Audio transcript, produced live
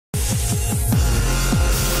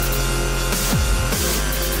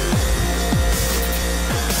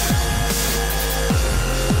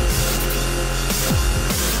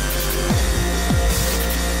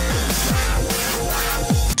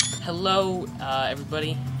Hello,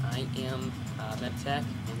 everybody. I am MedTech,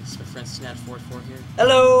 and this is my friend Sonadows44 here.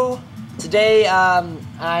 Hello! Today,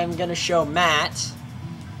 I'm gonna show Matt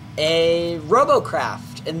a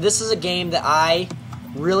Robocraft, and this is a game that I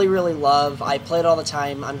really love. I play it all the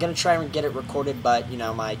time. I'm gonna try and get it recorded, but, you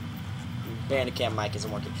know, my Bandicam mic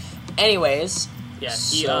isn't working. Anyways, Yeah,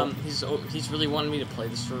 he's really wanted me to play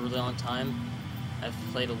this for a really long time. I've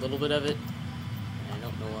played a little bit of it, and I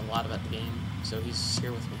don't know a lot about the game, so he's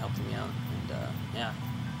here with me, helping me out, and, yeah.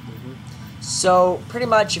 So, pretty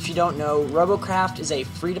much, if you don't know, Robocraft is a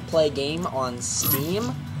free-to-play game on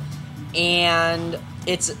Steam, and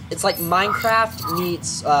it's like Minecraft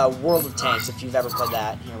meets World of Tanks, if you've ever played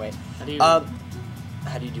that. Here, wait. How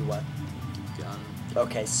do you do what? Gun.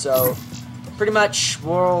 Okay, so, pretty much,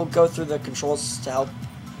 we'll go through the controls to help.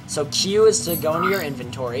 So, Q is to go into your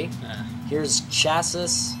inventory. Here's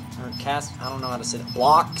chassis, or I don't know how to say it,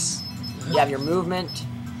 blocks. You have your movement.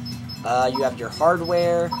 You have your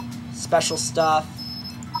hardware, special stuff,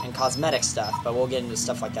 and cosmetic stuff, but we'll get into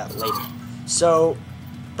stuff like that later. So,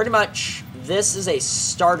 pretty much, this is a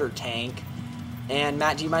starter tank, and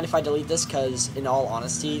Matt, do you mind if I delete this? Because, in all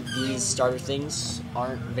honesty, these starter things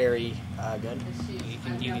aren't very good.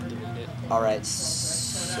 You can delete it. Alright,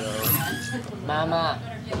 so... Mama!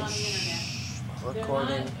 Shh,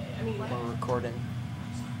 recording. We're recording.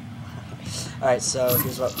 Alright, so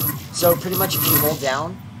here's what... So, pretty much, if you hold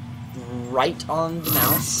down right on the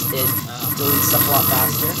mouse, it deletes stuff a lot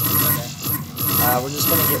faster. Okay. We're just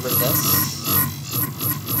gonna get rid of this.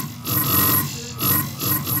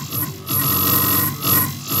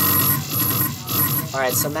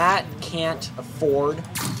 Alright, so Matt can't afford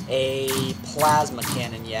a plasma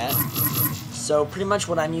cannon yet. So pretty much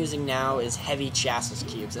what I'm using now is heavy chassis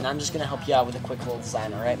cubes, and I'm just gonna help you out with a quick little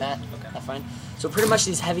design, alright Matt? Okay. That's fine. So pretty much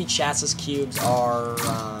these heavy chassis cubes are,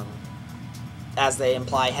 as they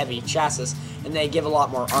imply, heavy chassis, and they give a lot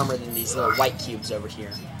more armor than these little white cubes over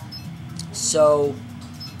here. So,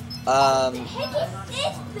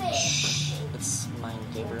 it's mine,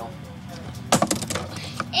 Gabriel.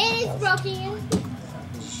 It's broken.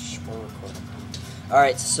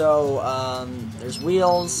 Alright, so, there's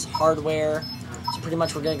wheels, hardware. So pretty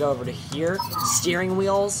much we're going to go over to here. Steering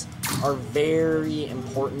wheels are very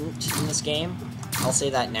important in this game. I'll say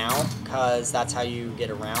that now, because that's how you get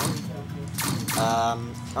around.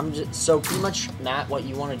 So pretty much, Matt, what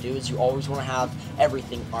you want to do is you always want to have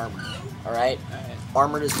everything armored, alright?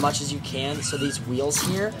 Armored as much as you can, so these wheels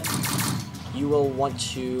here, you will want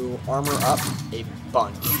to armor up a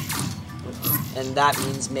bunch. And that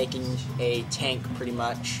means making a tank, pretty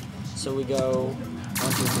much. So we go 1, 2,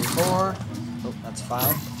 3, 4. Oh, that's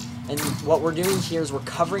 5. And what we're doing here is we're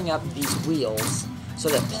covering up these wheels so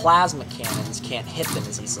that plasma cannons can't hit them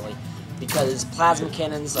as easily. Because plasma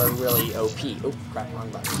cannons are really OP. Oh, crap,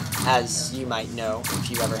 wrong button. As you might know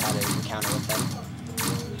if you ever had an encounter with them.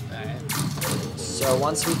 So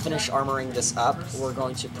once we finish armoring this up, we're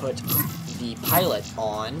going to put the pilot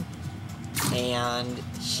on. And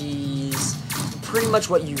he's... Pretty much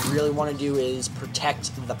what you really want to do is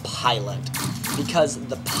protect the pilot. Because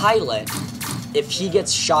the pilot, if he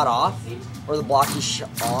gets shot off, or the block he's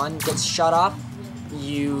on gets shot off,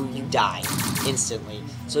 you die instantly.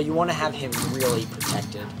 So you want to have him really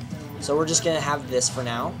protected. So we're just going to have this for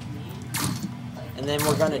now. And then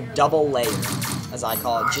we're going to double layer, as I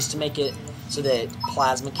call it, just to make it so that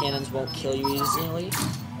plasma cannons won't kill you easily.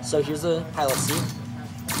 So here's the pilot seat.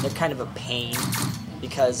 They're kind of a pain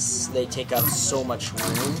because they take up so much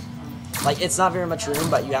room. Like, it's not very much room,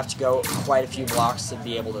 but you have to go quite a few blocks to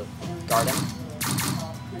be able to guard him.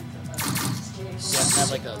 You have to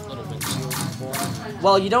have like a little windshield for.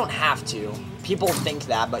 Well, you don't have to. People think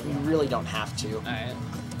that, but you really don't have to. Alright.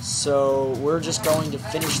 So we're just going to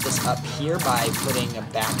finish this up here by putting a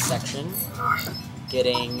back section.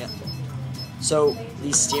 So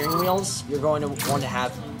these steering wheels, you're going to want to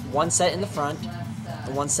have one set in the front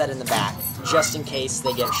and one set in the back, just in case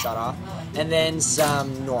they get shut off. And then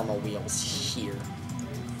some normal wheels here.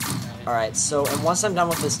 Alright, so, and once I'm done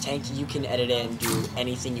with this tank, you can edit it and do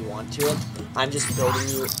anything you want to it. I'm just building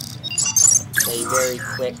you a very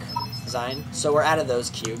quick design. So we're out of those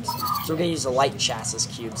cubes. So we're going to use the light chassis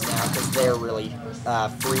cubes now, because they're really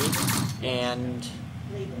free, and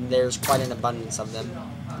there's quite an abundance of them.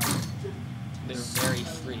 They're very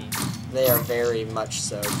free. They are very much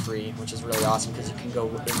so free, which is really awesome, because you can go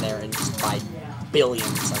in there and just buy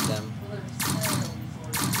billions of them.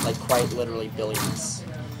 Like, quite literally billions.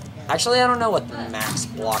 Actually, I don't know what the max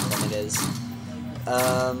block limit is.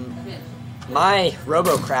 My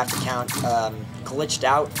Robocraft account glitched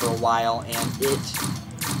out for a while, and it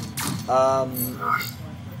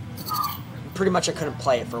pretty much I couldn't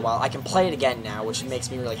play it for a while. I can play it again now, which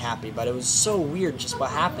makes me really happy, but it was so weird just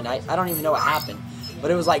what happened. I don't even know what happened.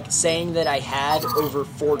 But it was like saying that I had over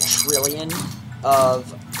 4 trillion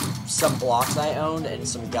of some blocks I owned and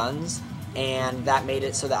some guns, and that made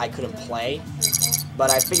it so that I couldn't play.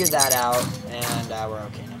 But I figured that out, and we're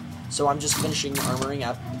okay now. So I'm just finishing armoring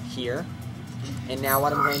up here. And now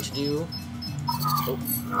what I'm going to do... Oh,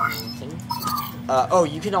 wrong thing. Oh,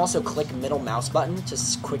 you can also click middle mouse button to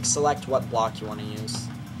quick select what block you want to use.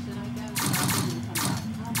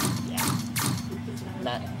 Yeah.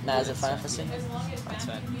 Matt has a Final Fantasy? That's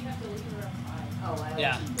fine.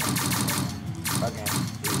 Yeah. Okay.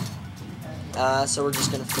 So we're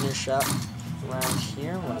just going to finish up around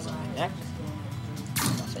here. What is on my neck?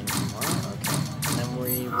 Nothing anymore. Okay. And then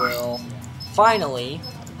we will finally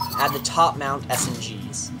add the top mount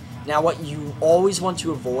SMGs. Now what you always want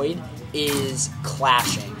to avoid is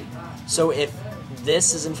clashing. So if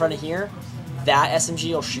this is in front of here, that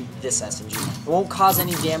SMG will shoot this SMG. It won't cause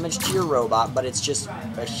any damage to your robot, but it's just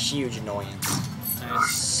a huge annoyance.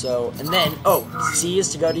 Nice. So, and then, oh, C is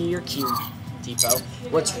to go to your Q depot.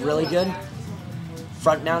 What's really good,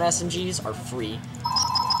 front mount SMGs are free.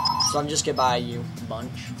 So I'm just gonna buy you a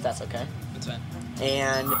bunch, if that's okay. That's fine.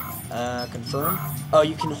 And confirm. Oh,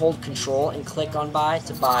 you can hold control and click on buy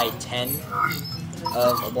to buy 10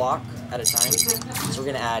 of a block at a time. So we're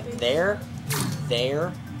gonna add there,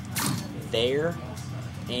 there, there,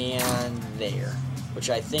 and there, which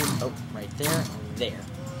I think, oh, right there and there.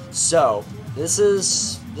 So this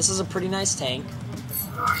is a pretty nice tank.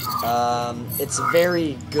 It's a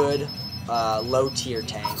very good low tier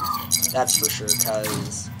tank, that's for sure,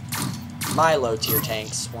 because my low tier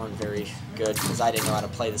tanks weren't very good because I didn't know how to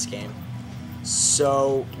play this game.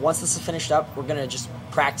 So once this is finished up, we're gonna just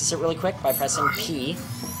practice it really quick by pressing P,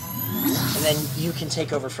 and then you can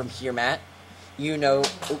take over from here, Matt. You know,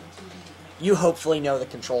 you hopefully know the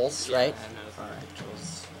controls, right? I know the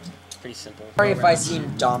controls. It's pretty simple. Sorry if I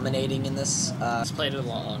seem dominating in this. He's played it a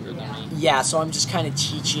lot longer than me. Yeah, so I'm just kind of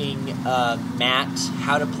teaching Matt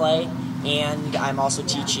how to play, and I'm also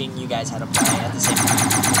teaching you guys how to play at the same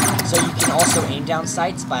time. So you can also aim down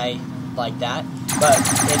sights by like that. But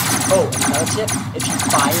if, oh, another tip, if you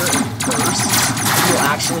fire in bursts, you'll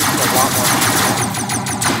actually do a lot more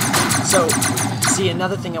damage. So, see,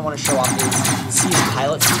 another thing I want to show off is, see his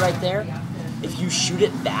pilot suit right there? If you shoot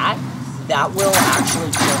it that will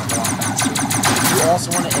actually kill him a lot faster. You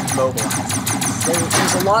also want to immobilize him.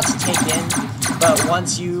 There's a lot to take in, but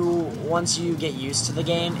once you get used to the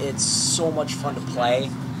game, it's so much fun to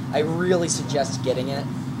play. I really suggest getting it.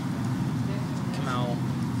 Come on.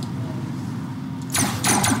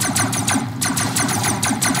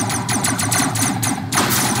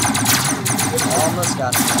 Almost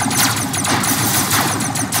got it.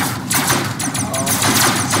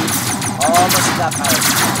 Almost got pilot.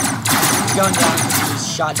 He's going down because he was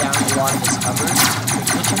shot down a lot of his cover.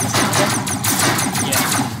 Can you turn this down a bit? Yeah.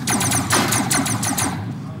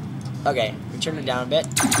 Okay, we turned it down a bit.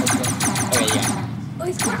 Okay, yeah. Oh,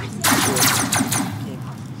 he's crying.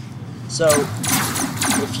 So,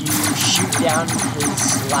 if you shoot down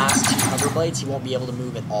his last 2 cover blades, he won't be able to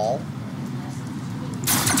move at all.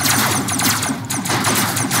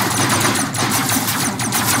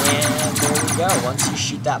 And there we go. Once you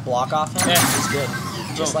shoot that block off him, it's good.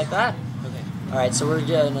 Just like that. Okay. Alright, so we're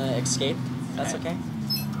gonna escape. That's okay.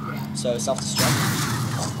 So, self-destruct.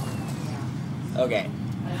 Okay.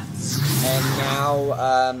 And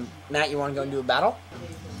now, Matt, you want to go and do a battle?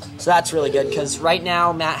 So that's really good, because right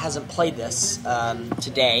now Matt hasn't played this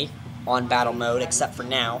today on battle mode, except for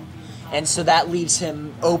now. And so that leaves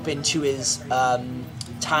him open to his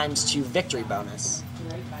 ×2 victory bonus.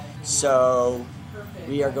 So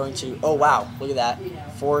we are going to, oh wow, look at that.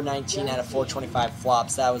 419 out of 425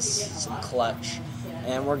 flops. That was some clutch.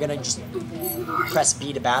 And we're going to just press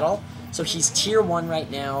B to battle. So he's tier 1 right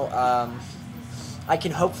now. I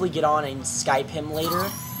can hopefully get on and Skype him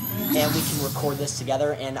later, and we can record this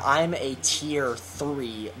together. And I'm a tier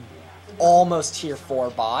 3, almost tier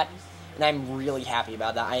 4 bot, and I'm really happy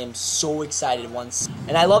about that. I am so excited once.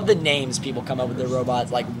 And I love the names people come up with their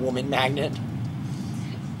robots, like Woman Magnet.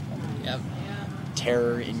 Yep.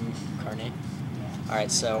 Terror Incarnate.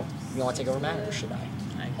 Alright, so you want to take over, Matt, or should I?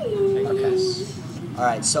 Okay.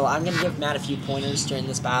 Alright, so I'm going to give Matt a few pointers during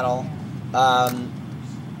this battle.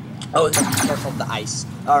 Oh, be careful of the ice.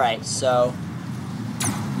 Alright, so,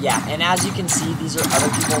 yeah, and as you can see, these are other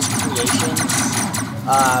people's creations.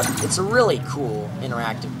 It's a really cool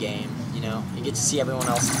interactive game, you know? You get to see everyone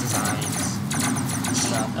else's designs and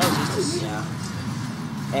stuff. Oh, Jesus. Yeah.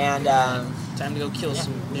 And, Time to go kill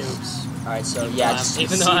some noobs. Alright, so yeah, just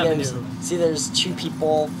even though I'm a there's, noob. see there's 2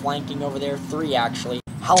 people flanking over there, 3 actually.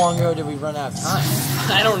 How long ago did we run out of time?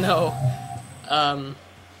 I don't know.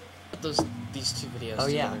 These 2 videos. Oh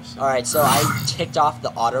yeah. Together, so. Alright, so I ticked off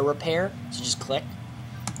the auto repair, so just click.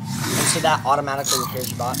 And so that automatically repairs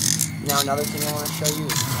your bot. Now another thing I want to show you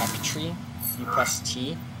is tech tree. You press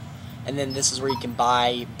T, and then this is where you can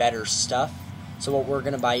buy better stuff. So what we're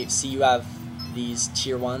gonna buy, see you have these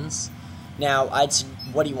tier 1s. Now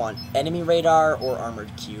what do you want? Enemy radar or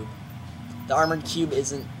armored cube? The armored cube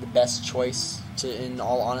isn't the best choice in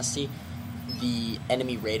all honesty. The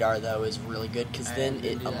enemy radar though is really good because then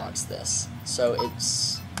it unlocks this. So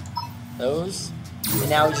it's those. And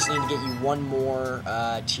now we just need to get you 1 more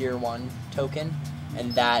tier 1 token,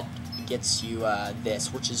 and that gets you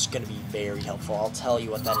this, which is going to be very helpful. I'll tell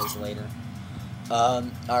you what that is later.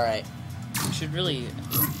 Alright. We should really...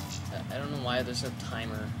 I don't know why there's a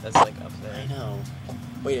timer that's like up there. I know.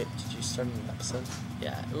 Wait, did you start an episode?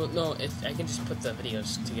 Yeah. Well, no, I can just put the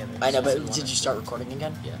videos together. I know, but did you start recording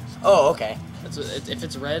again? Yeah. Oh, okay. That's what, if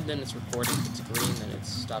it's red, then it's recording. If it's green, then it's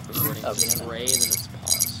stopped recording. Oh, if it's gray, then it's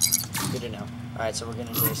paused. Good to know. Alright, so we're going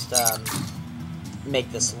to just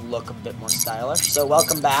make this look a bit more stylish. So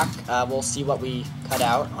welcome back. We'll see what we cut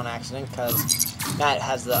out on accident, because Matt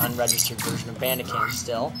has the unregistered version of Bandicam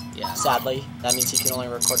still. Yeah. Sadly, that means he can only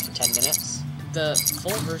record for 10 minutes. The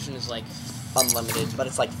full version is like... Unlimited, but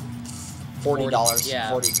it's like $40. Yeah.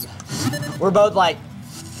 40. We're both like...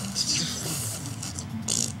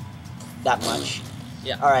 that much.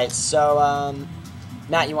 Yeah. Alright, so,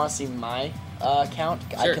 Matt, you want to see my account?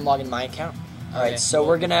 Sure. I can log in my account. Alright, Okay. so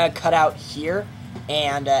we're going to cut out here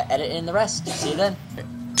and edit in the rest. See you then.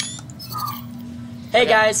 Hey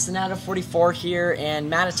guys, Sonadow44 here, and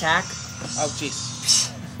Matt Attack. Oh,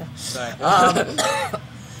 jeez. Sorry.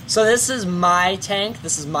 So this is my tank,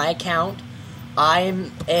 this is my account.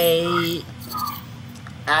 I'm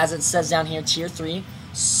as it says down here, tier 3.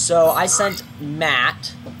 So I sent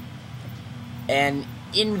Matt an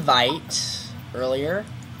invite earlier.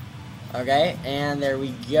 Okay, and there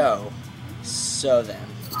we go. So then,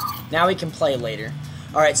 now we can play later.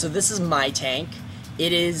 Alright, so this is my tank.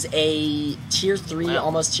 It is a tier 3, wow.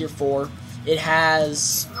 Almost tier 4. It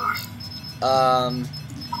has a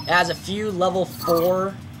few level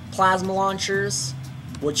 4 plasma launchers,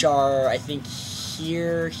 which are, I think,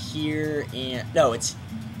 here, and... No, it's...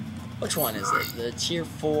 Which one is it? The tier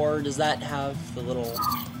 4, does that have the little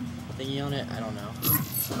thingy on it? I don't know.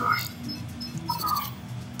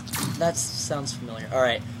 That sounds familiar.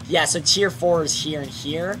 Alright. Yeah, so tier 4 is here and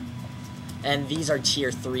here. And these are tier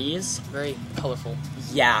 3s. Very colorful.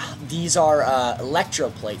 Yeah, these are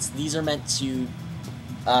electroplates. These are meant to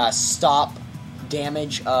stop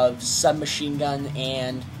damage of submachine gun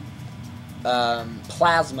and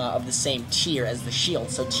plasma of the same tier as the shield.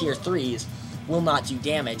 So tier 3s will not do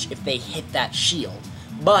damage if they hit that shield.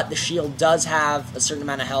 But the shield does have a certain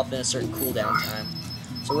amount of health and a certain cooldown time.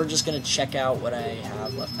 So we're just going to check out what I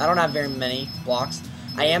have left. I don't have very many blocks.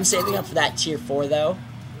 I am saving up for that tier 4 though.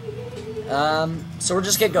 So we're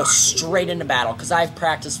just going to go straight into battle, because I've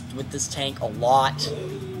practiced with this tank a lot.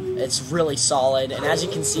 It's really solid, and as you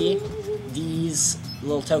can see, these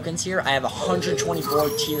little tokens here, I have 124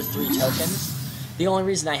 tier 3 tokens. The only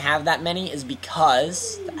reason I have that many is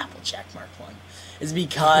because, the Applejack Mark 1, is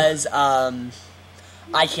because,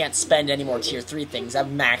 I can't spend any more tier 3 things. I've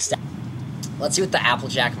maxed out. Let's see what the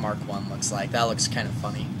Applejack Mark 1 looks like. That looks kind of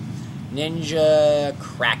funny. Ninja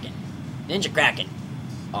Kraken. Ninja Kraken.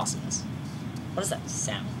 Awesomeness. What is that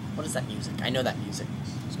sound? What is that music? I know that music.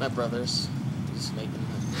 It's my brother's. He's making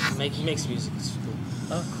he makes music. It's cool.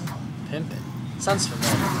 Oh, cool. Pimp it. Sounds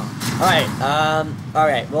familiar.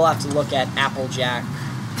 Alright, we'll have to look at Applejack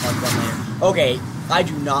Mark 1 later. Okay, I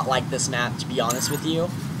do not like this map, to be honest with you.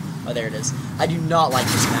 Oh, there it is. I do not like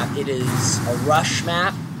this map. It is a rush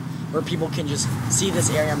map, where people can just see this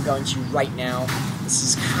area I'm going to right now. This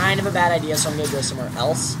is kind of a bad idea, so I'm going to go somewhere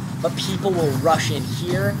else. But people will rush in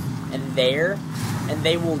here and there, and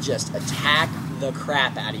they will just attack the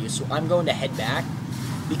crap out of you. So I'm going to head back,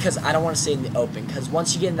 because I don't want to stay in the open. Because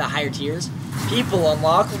once you get into the higher tiers, people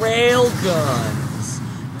unlock railguns.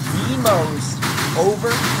 The most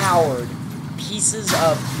overpowered pieces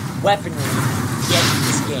of weaponry you get in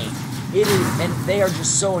this game. It is, and they are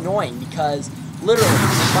just so annoying, because literally,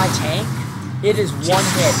 with my tank, it is one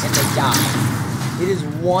hit and they die. It is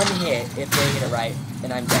one hit if they hit it right,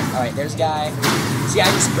 and I'm dead. Alright, there's a guy. See, I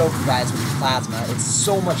just go for guys with plasma. It's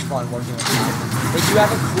so much fun working with plasma. They do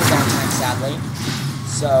have a cooldown time, sadly.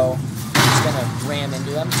 So, I'm just gonna ram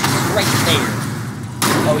into him. He's right there.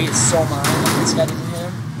 Oh, he is so mine. This guy didn't hit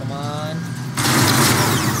him. Come on.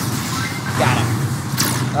 Got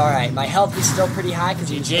Alright, my health is still pretty high because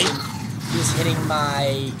GG. he's hitting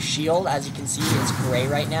my shield. As you can see, it's gray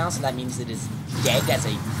right now, so that means it is dead as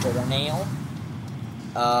a doornail.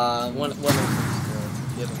 One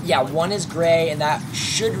Yeah, one is gray, and that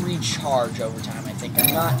should recharge over time, I think.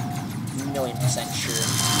 I'm not $1,000,000% sure.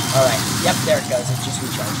 Alright, yep, there it goes. It just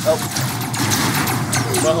recharged. Oh.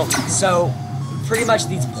 Well, So, pretty much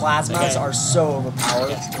these plasmas are so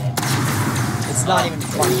overpowered. It's not even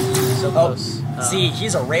funny. So close. See,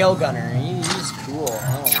 he's a railgunner. He's cool.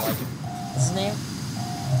 I don't like him. What's his name?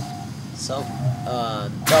 So,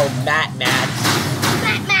 Matt Mad.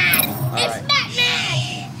 Matt Mad! Alright. It's Matt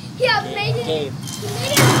Mad! Yeah, made it. Gabe. He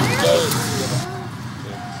made it really.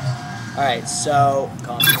 Alright, so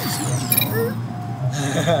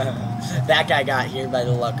that guy got here by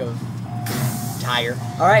the luck of Tire.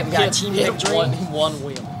 Alright, we got a team victory. One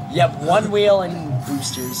wheel. Yep, one wheel and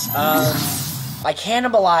boosters. I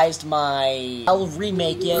cannibalized my... I'll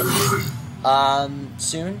remake it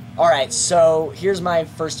soon. Alright, so here's my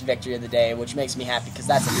first victory of the day, which makes me happy because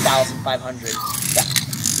that's 1,500.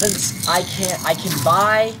 Since I can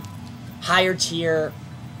buy higher tier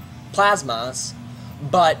plasmas,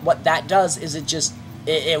 but what that does is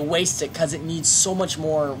it wastes it because it needs so much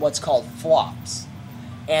more what's called flops.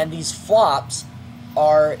 And these flops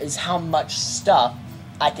is how much stuff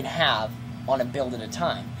I can have on a build at a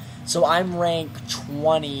time. So I'm rank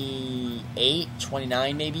 28,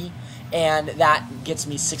 29 maybe, and that gets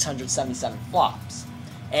me 677 flops.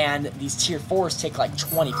 And these tier 4s take like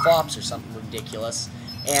 20 flops or something ridiculous,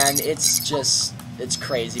 and it's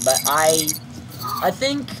crazy. But I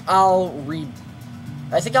think I'll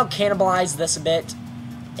cannibalize this a bit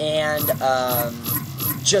and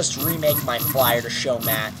just remake my flyer to show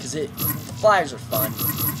Matt, because the flyers are fun.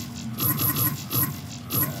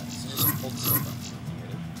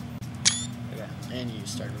 And you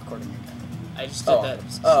started recording again. I just did that.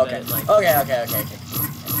 Oh, okay. Okay.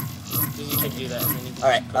 You can do that.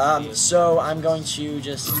 Alright, so I'm going to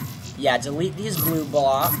just, delete these blue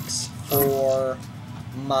blocks for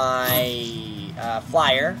my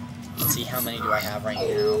flyer. Let's see, how many do I have right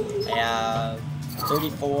now? I have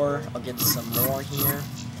 34. I'll get some more here.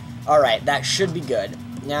 Alright, that should be good.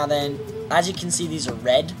 Now then, as you can see, these are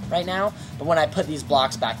red right now, but when I put these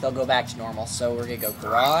blocks back, they'll go back to normal. So we're going to go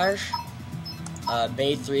garage.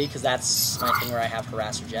 Bay 3, because that's my thing where I have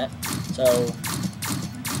harasser jet. So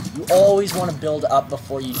you always want to build up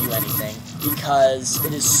before you do anything, because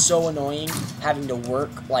it is so annoying having to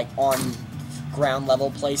work like on ground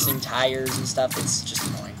level placing tires and stuff. It's just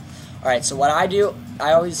annoying. Alright, so what I do,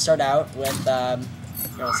 I always start out with here,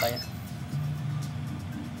 one second.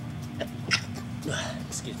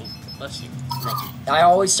 Excuse me. Bless you. Thank you. I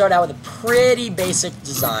always start out with a pretty basic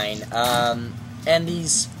design. And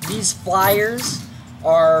these flyers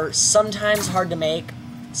are sometimes hard to make,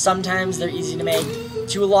 sometimes they're easy to make.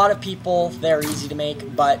 To a lot of people, they're easy to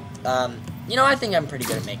make, but, I think I'm pretty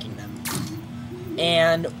good at making them.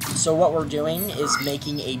 And so what we're doing is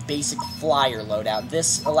making a basic flyer loadout.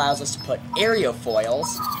 This allows us to put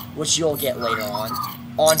aerofoils, which you'll get later on,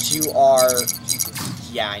 onto our...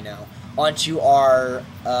 Yeah, I know. Onto our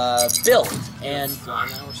build. And Fly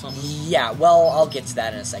now or something? yeah, well, I'll get to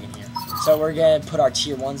that in a second here. So we're gonna put our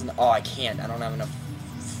tier 1s in the... Oh, I can't. I don't have enough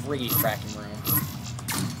free fracking room.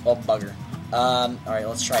 Well, bugger. Alright,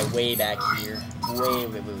 let's try way back here. Way.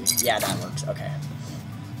 Yeah, that works. Okay.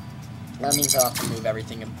 That means I'll have to move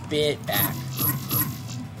everything a bit back.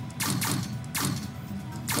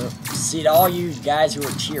 See, to all you guys who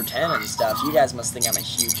are tier 10 and stuff, you guys must think I'm a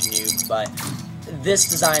huge noob, but this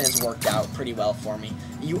design has worked out pretty well for me.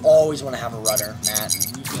 You always want to have a rudder, Matt.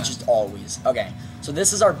 Just always. Okay, so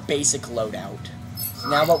this is our basic loadout.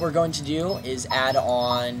 Now what we're going to do is add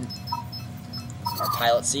on our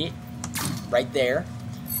pilot seat right there.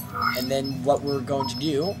 And then what we're going to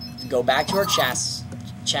do is go back to our chassis.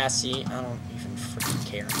 I don't even freaking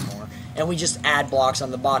care anymore. And we just add blocks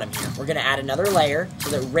on the bottom here. We're going to add another layer so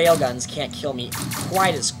that railguns can't kill me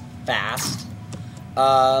quite as fast.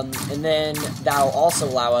 And then that'll also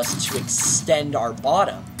allow us to extend our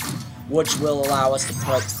bottom, which will allow us to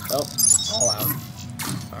put... Oh, all out.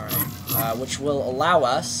 Alright. Which will allow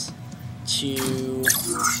us to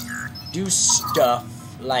do stuff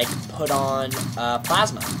like put on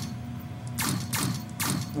plasma,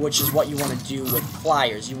 which is what you want to do with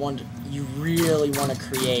flyers. You really want to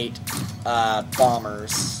create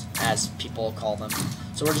bombers, as people call them.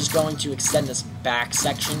 So we're just going to extend this back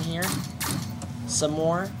section here some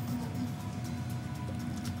more.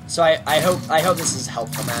 So I hope this is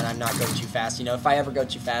helpful, man. I'm not going too fast. If I ever go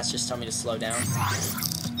too fast, just tell me to slow down.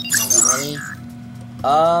 Really?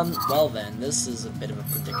 Well then, this is a bit of a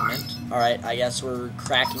predicament. Alright, I guess we're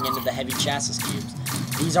cracking into the heavy chassis cubes.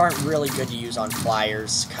 These aren't really good to use on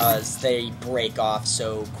flyers, because they break off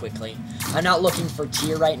so quickly. I'm not looking for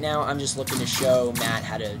tier right now, I'm just looking to show Matt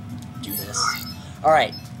how to do this.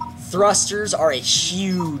 Alright, thrusters are a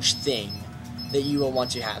huge thing that you will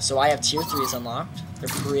want to have. So I have tier 3s unlocked. They're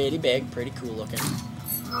pretty big, pretty cool looking.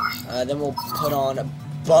 Then we'll put on a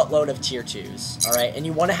buttload of tier 2s. Alright, and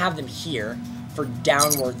you want to have them here for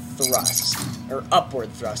downward thrust, or upward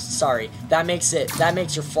thrust, sorry. That makes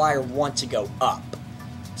your flyer want to go up.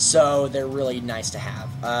 So they're really nice to have.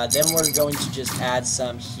 Then we're going to just add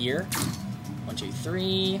some here. 1, 2,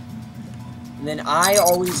 3. And then I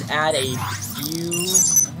always add a few,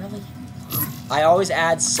 I always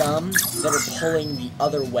add some that are pulling the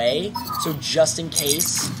other way, so just in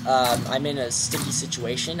case I'm in a sticky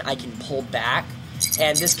situation, I can pull back,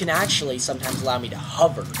 and this can actually sometimes allow me to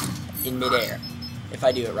hover in midair, if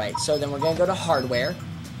I do it right. So then we're going to go to hardware.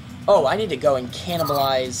 Oh, I need to go and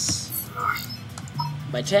cannibalize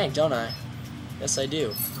my tank, don't I? Yes, I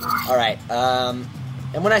do. Alright,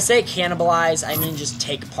 and when I say cannibalize, I mean just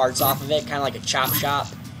take parts off of it, kind of like a chop shop,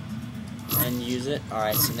 and use it.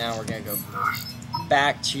 Alright, so now we're going to go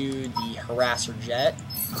back to the harasser jet,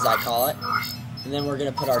 as I call it. And then we're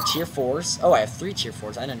going to put our tier 4s. Oh, I have 3 tier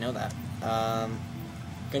 4s. I didn't know that.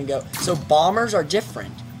 Gonna go. So bombers are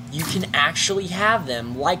different. You can actually have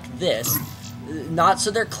them like this, not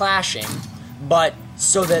so they're clashing, but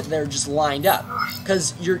so that they're just lined up.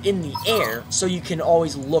 Because you're in the air, so you can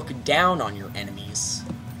always look down on your enemies.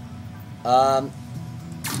 Alright.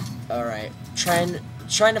 Trying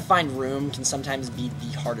to find room can sometimes be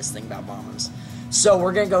the hardest thing about bombers. So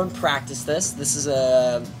we're gonna go and practice this. This is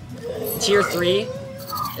a tier 3.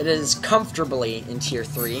 It is comfortably in tier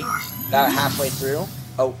 3, about halfway through.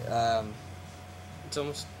 Oh,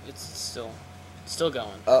 it's still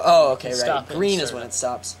going. Oh, okay, right. Stop Green is when it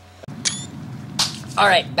stops.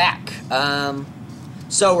 Alright, back.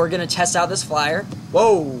 So we're gonna test out this flyer.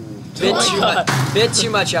 Whoa! Bit too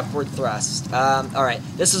much upward thrust. Alright,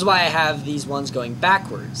 this is why I have these ones going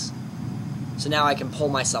backwards. So now I can pull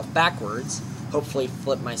myself backwards, hopefully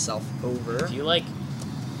flip myself over. Do you, like,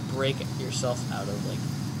 break yourself out of, like,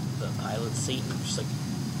 the pilot seat and just, like,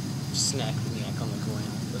 snack the neck on the ground?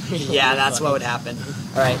 Yeah, that's what would happen.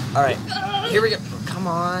 Alright. Here we go. Come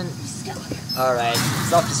on. Alright,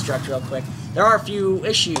 self-destruct real quick. There are a few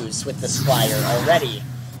issues with this flyer already.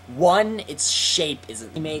 One, its shape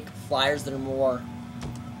isn't. We make flyers that are more,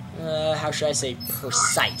 how should I say,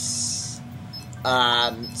 precise.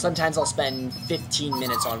 Sometimes I'll spend 15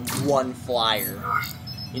 minutes on one flyer,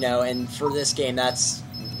 you know, and for this game that's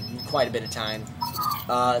quite a bit of time.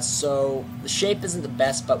 So the shape isn't the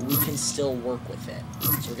best, but we can still work with it.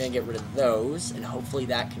 So we're going to get rid of those, and hopefully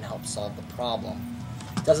that can help solve the problem.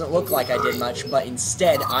 Doesn't look like I did much, but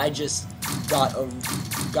instead I just got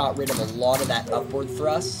rid of a lot of that upward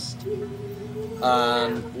thrust,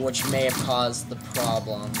 which may have caused the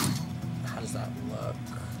problem. How does that look?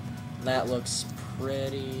 That looks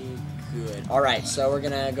pretty good. Alright, so we're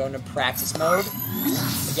going to go into practice mode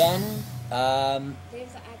again.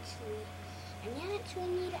 There's actually, I actually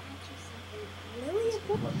need something really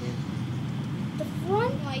important. The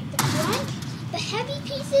front, the heavy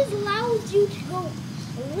pieces allows you to go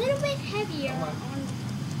a little bit heavier on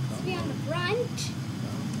the front.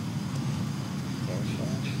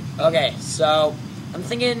 Okay, so I'm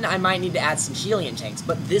thinking I might need to add some helium tanks,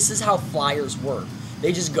 but this is how flyers work.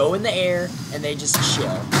 They just go in the air and they just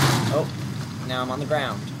chill. Oh, now I'm on the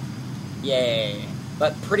ground. Yay.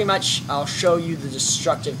 But pretty much I'll show you the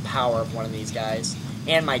destructive power of one of these guys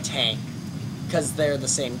and my tank, because they're the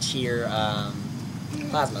same tier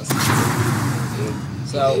plasmas.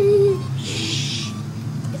 So,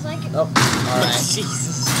 it's like, oh, alright.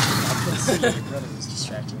 Jesus. I couldn't see your brother was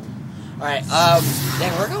distracting me. Alright,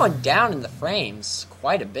 dang, we're going down in the frames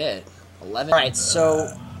quite a bit. 11. Alright, so,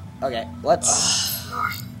 okay, let's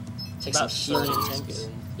take some About helium 30 is tanks.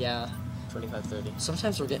 good. Yeah. 25-30.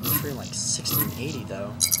 Sometimes we're getting through like 1680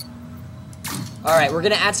 though. Alright, we're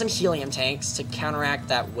gonna add some helium tanks to counteract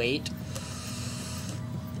that weight.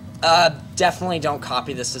 Definitely don't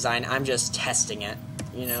copy this design. I'm just testing it,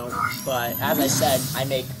 you know. But as I said, I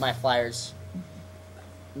make my flyers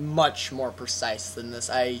much more precise than this.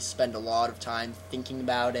 I spend a lot of time thinking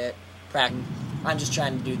about it, practicing. I'm just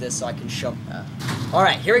trying to do this so I can show.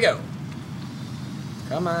 Alright, here we go.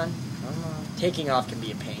 Come on. Taking off can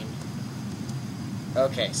be a pain.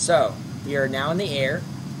 Okay, so we are now in the air.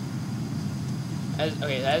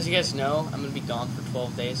 As you guys know, I'm going to be gone for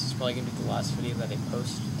 12 days. It's probably going to be the last video that I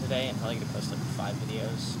post today. I'm probably going to post like 5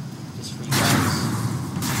 videos just for you guys.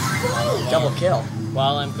 Double kill.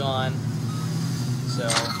 while I'm gone. So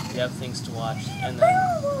you have things to watch, and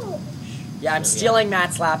then Yeah, I'm stealing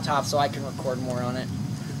Matt's laptop so I can record more on it.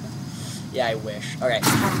 Yeah, I wish. Alright.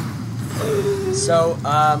 So,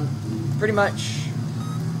 pretty much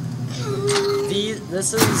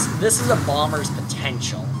this is a bomber's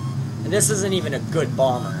potential. And this isn't even a good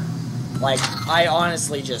bomber. Like, I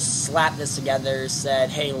honestly just slapped this together, said,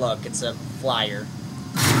 hey look, it's a flyer.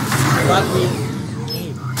 But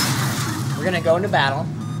we're gonna go into battle.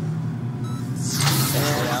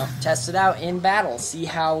 And test it out in battle. See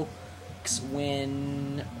how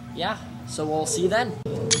yeah, so we'll see you then.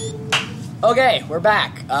 Okay, we're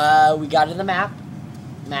back. We got to the map.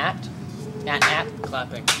 Matt.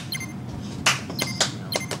 clapping.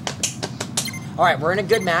 Alright, we're in a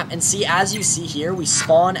good map, and see, as you see here, we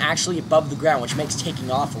spawn actually above the ground, which makes taking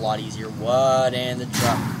off a lot easier. What in the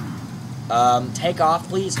truck? Take off,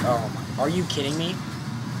 please. Oh my, are you kidding me?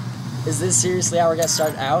 Is this seriously how we're gonna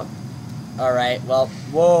start out? Alright, well,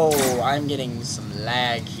 whoa, I'm getting some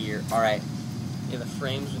lag here. Alright. Yeah, the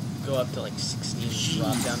frames would go up to like 16 and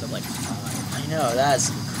drop down to like 5. I know, that's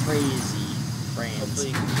crazy frames.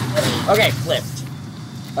 Hopefully. Okay, flipped.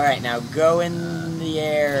 Alright, now go in the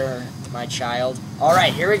air, my child.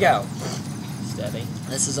 Alright, here we go. Steady.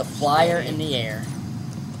 This is a flyer in the air.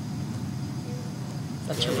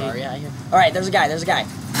 That's Terraria out here. Alright, there's a guy. He's on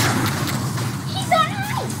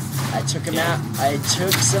ice! I took him out. I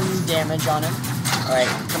took some damage on him. Alright,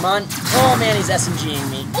 come on. Oh man, he's SMGing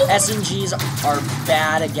me. SMGs are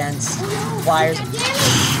bad against flyers,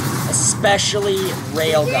 especially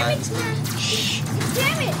railguns.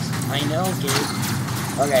 Damage! I know, Gabe.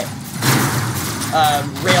 Okay.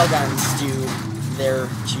 Railguns do their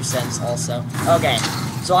 2 cents also. Okay,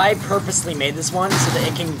 so I purposely made this one so that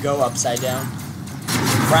it can go upside down.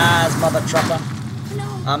 Surprise, mother trucker.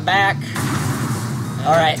 I'm back.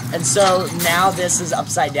 Alright, and so now this is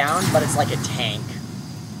upside down, but it's like a tank.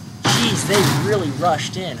 Jeez, they really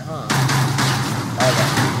rushed in, huh? Okay.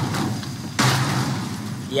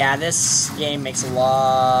 Yeah, this game makes a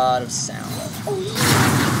lot of sound.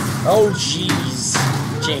 Oh, jeez.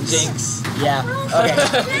 Jinx. Yeah, okay.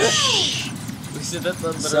 We said that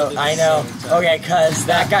literally So, I know. Okay, because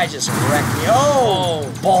that guy just wrecked me. Oh,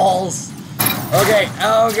 balls. Okay,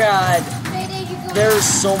 oh god. There's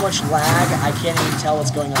so much lag, I can't even tell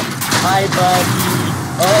what's going on. Hi, buddy.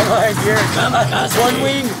 Oh my god. One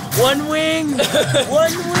wing. One wing.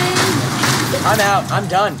 I'm out. I'm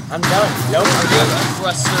done. Nope, I'm done.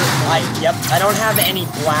 Yep, I don't have any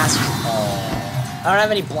blasters. Oh. I don't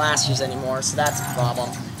have any blasters anymore, so that's a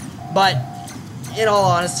problem. But, in all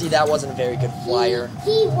honesty, that wasn't a very good flyer.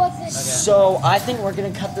 He wasn't. Okay. So, I think we're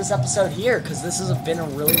going to cut this episode here, because this has been a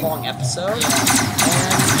really long episode.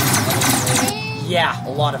 And, yeah,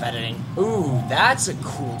 a lot of editing. Ooh, that's a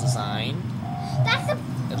cool design.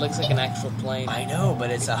 It looks like an actual plane. I know,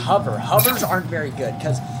 but it's a hover. Hovers aren't very good,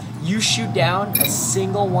 because you shoot down a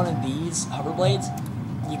single one of these hover blades,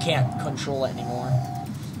 you can't control it anymore.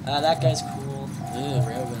 That guy's cool.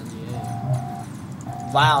 Railguns,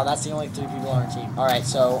 yeah. Wow, that's the only 3 people on our team. Alright,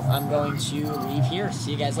 so I'm going to leave here.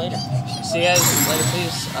 See you guys later. See you guys later.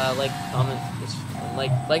 Please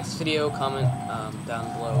like this video, comment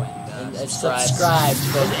down below, and subscribe.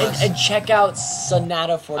 And check out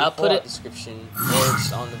Sonadow44. I'll put it in the description, or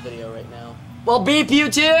it's on the video right now. We'll beep you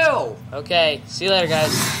too! Okay, see you later,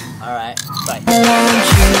 guys. Alright, bye.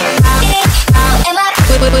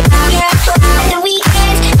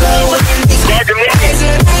 Bye.